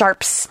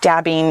sharp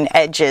stabbing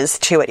edges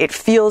to it. It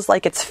feels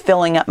like it's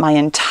filling up my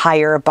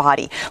entire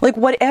body. Like,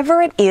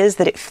 whatever it is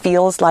that it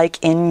feels like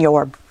in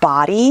your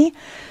body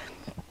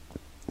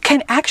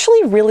can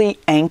actually really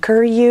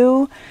anchor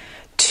you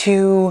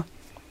to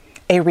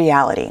a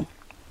reality.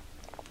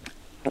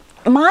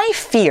 My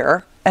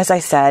fear, as I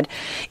said,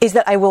 is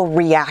that I will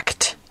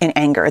react in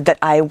anger, that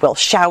I will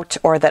shout,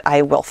 or that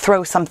I will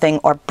throw something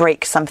or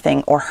break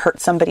something or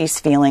hurt somebody's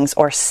feelings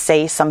or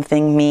say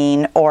something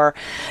mean, or,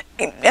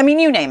 I mean,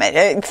 you name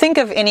it. Think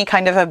of any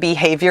kind of a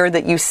behavior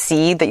that you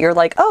see that you're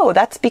like, oh,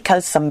 that's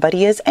because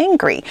somebody is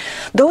angry.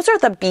 Those are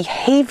the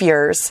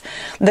behaviors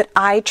that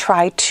I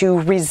try to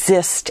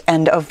resist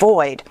and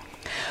avoid.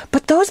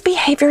 But those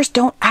behaviors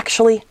don't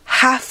actually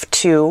have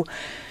to,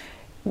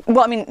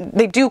 well, I mean,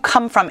 they do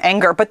come from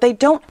anger, but they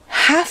don't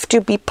have to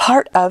be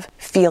part of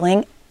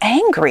feeling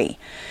angry.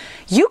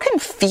 You can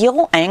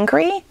feel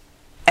angry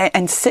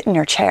and sit in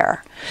your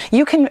chair.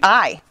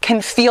 I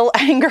can feel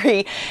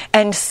angry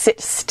and sit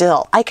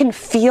still. I can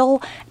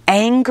feel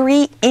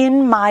angry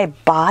in my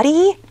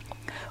body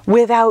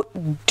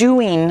without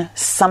doing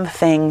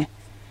something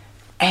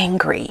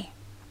angry.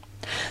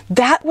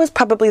 That was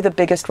probably the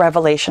biggest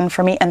revelation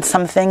for me, and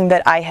something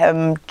that I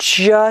am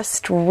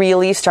just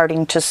really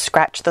starting to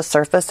scratch the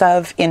surface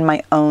of in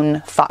my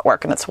own thought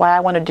work. And that's why I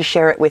wanted to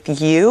share it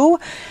with you,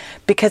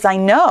 because I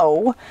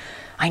know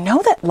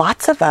that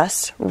lots of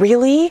us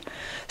really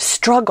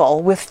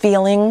struggle with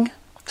feeling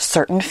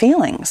certain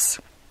feelings.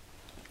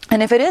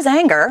 And if it is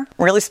anger,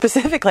 really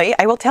specifically,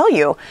 I will tell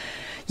you,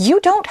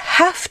 you don't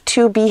have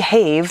to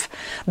behave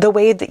the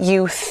way that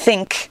you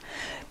think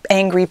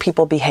angry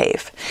people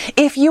behave.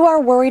 If you are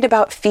worried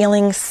about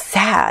feeling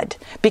sad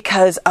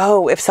because,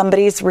 if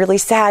somebody's really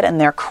sad and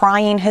they're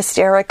crying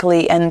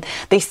hysterically and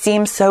they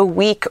seem so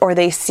weak, or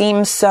they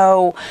seem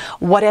so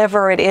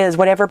whatever it is,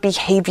 whatever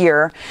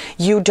behavior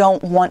you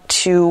don't want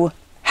to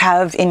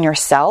have in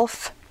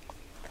yourself,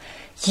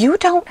 you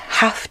don't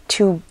have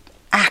to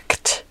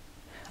act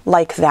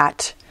like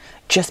that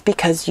just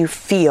because you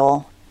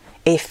feel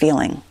a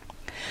feeling.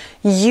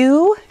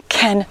 You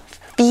can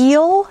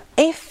feel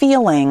a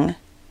feeling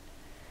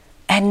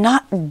and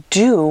not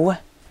do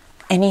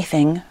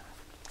anything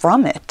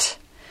from it.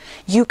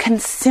 You can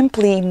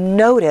simply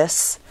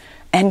notice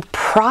and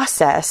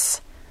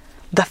process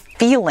the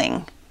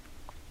feeling.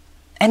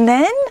 And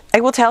then I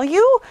will tell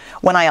you,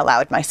 when I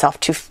allowed myself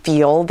to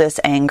feel this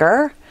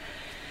anger,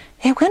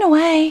 it went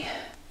away.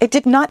 It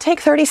did not take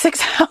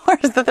 36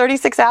 hours. The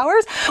 36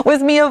 hours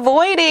was me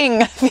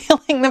avoiding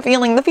feeling the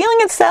feeling. The feeling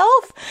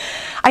itself,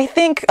 I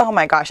think, oh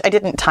my gosh, I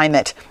didn't time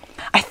it.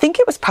 I think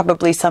it was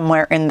probably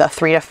somewhere in the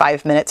 3 to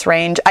 5 minutes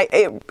range.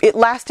 It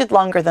lasted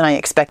longer than I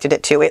expected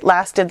it to. It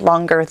lasted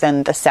longer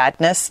than the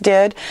sadness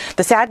did.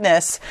 The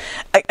sadness,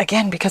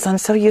 again, because I'm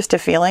so used to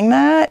feeling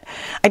that,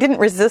 I didn't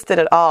resist it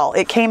at all.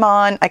 It came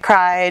on, I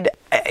cried,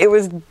 it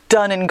was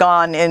done and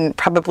gone in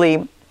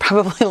probably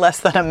less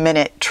than a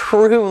minute,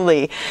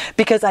 truly,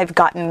 because I've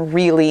gotten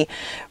really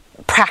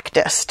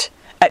practiced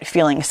at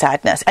feeling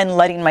sadness and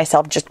letting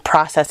myself just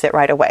process it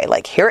right away.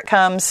 Like, here it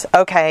comes.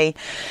 Okay,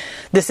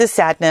 this is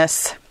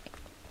sadness.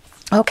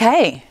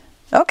 Okay,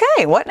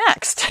 what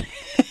next?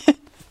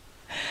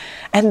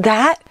 And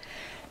that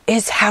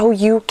is how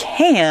you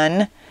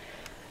can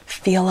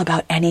feel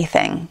about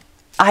anything.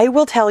 I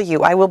will tell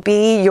you, I will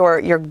be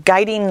your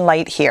guiding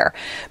light here,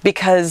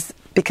 because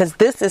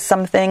this is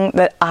something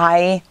that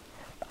I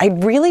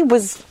really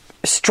was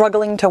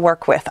struggling to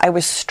work with. I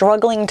was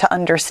struggling to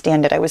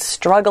understand it. I was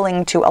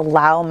struggling to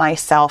allow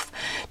myself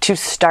to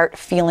start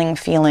feeling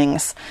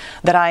feelings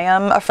that I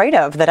am afraid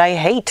of, that I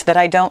hate, that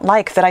I don't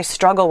like, that I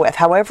struggle with,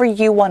 however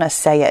you want to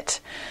say it.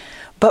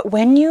 But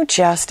when you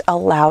just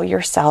allow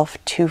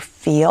yourself to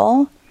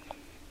feel,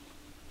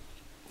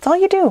 that's all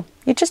you do.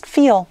 You just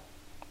feel.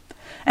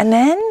 And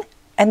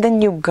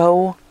then you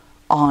go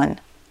on.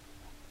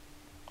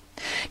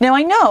 Now,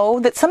 I know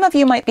that some of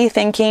you might be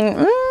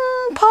thinking,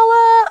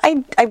 Paula,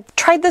 I've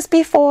tried this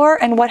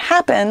before, and what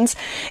happens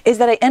is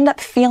that I end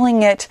up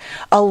feeling it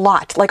a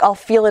lot. Like, I'll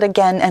feel it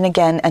again and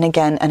again and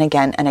again and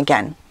again and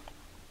again.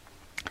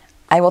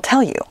 I will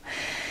tell you,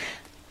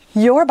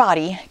 your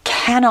body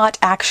cannot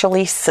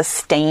actually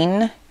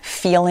sustain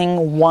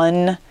feeling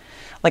one,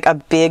 like a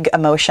big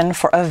emotion,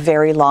 for a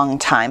very long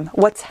time.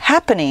 What's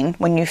happening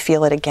when you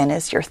feel it again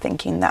is you're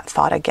thinking that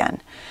thought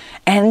again.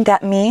 And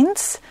that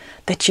means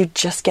that you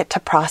just get to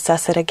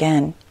process it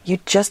again. You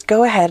just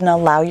go ahead and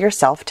allow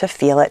yourself to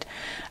feel it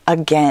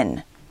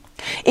again.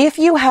 If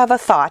you have a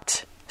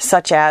thought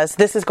such as,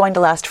 this is going to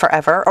last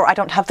forever, or I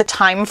don't have the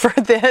time for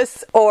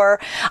this, or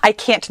I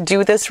can't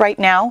do this right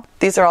now,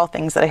 these are all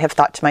things that I have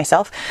thought to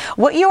myself.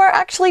 What you are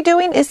actually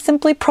doing is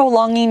simply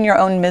prolonging your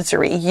own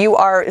misery. You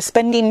are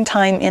spending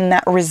time in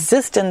that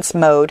resistance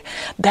mode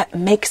that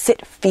makes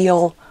it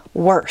feel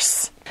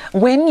worse.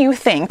 When you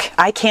think,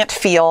 I can't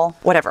feel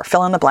whatever,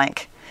 fill in the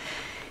blank,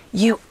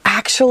 you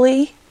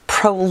actually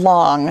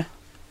prolong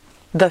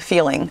the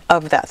feeling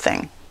of that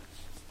thing.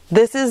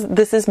 This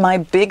is my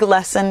big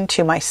lesson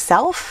to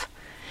myself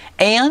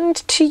and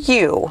to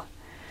you.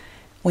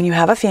 When you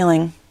have a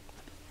feeling,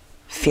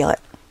 feel it.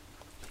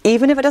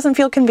 Even if it doesn't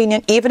feel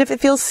convenient, even if it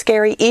feels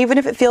scary, even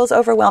if it feels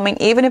overwhelming,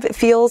 even if it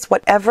feels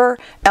whatever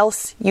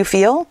else you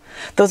feel,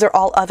 those are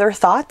all other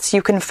thoughts.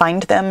 You can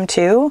find them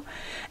too.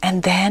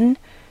 And then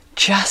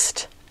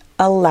just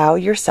allow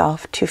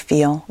yourself to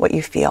feel what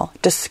you feel.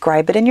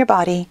 Describe it in your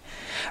body.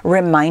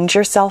 Remind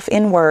yourself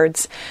in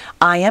words,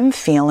 I am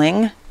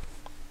feeling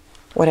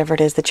whatever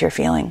it is that you're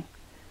feeling.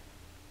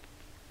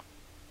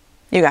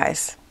 You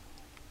guys.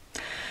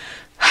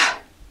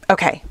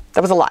 Okay,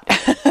 that was a lot.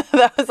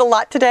 That was a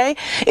lot today.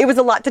 It was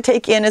a lot to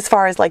take in as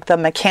far as like the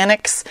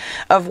mechanics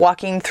of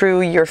walking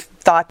through your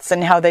thoughts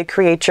and how they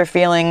create your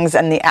feelings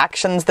and the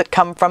actions that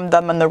come from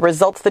them and the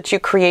results that you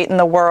create in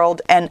the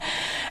world. And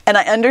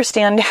I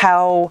understand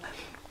how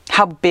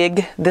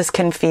big this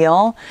can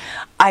feel.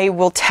 I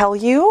will tell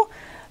you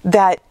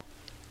that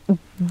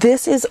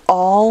this is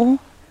all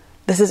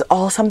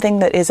something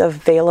that is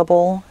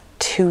available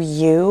to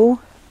you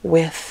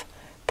with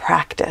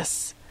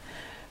practice.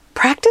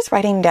 Practice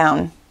writing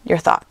down your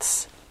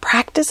thoughts.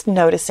 Practice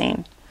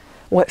noticing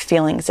what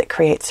feelings it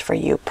creates for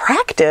you.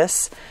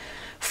 Practice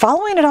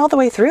following it all the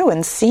way through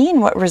and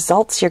seeing what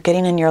results you're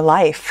getting in your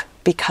life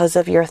because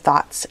of your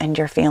thoughts and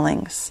your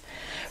feelings.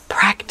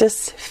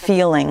 Practice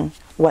feeling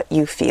what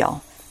you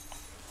feel.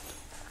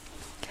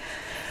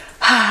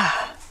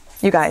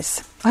 You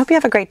guys, I hope you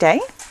have a great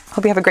day. I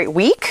hope you have a great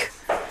week.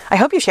 I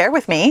hope you share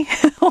with me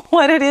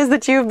what it is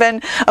that you've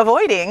been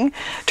avoiding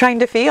trying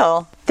to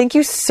feel. Thank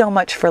you so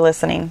much for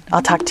listening.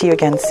 I'll talk to you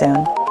again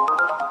soon.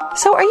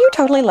 So are you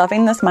totally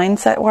loving this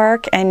mindset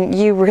work and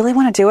you really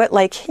want to do it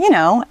like,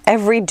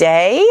 every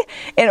day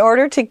in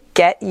order to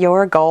get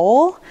your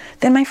goal?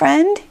 Then my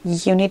friend,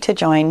 you need to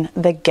join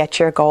the Get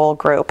Your Goal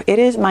group. It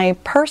is my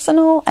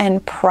personal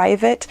and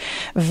private,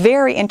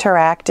 very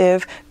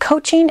interactive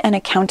coaching and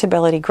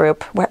accountability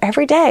group where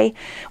every day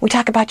we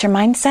talk about your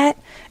mindset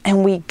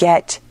and we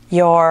get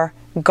your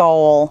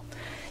goal.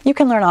 You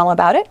can learn all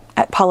about it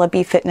at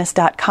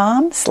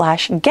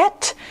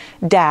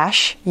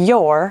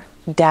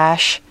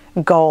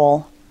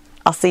paulabfitness.com/get-your-goal.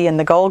 I'll see you in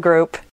the goal group.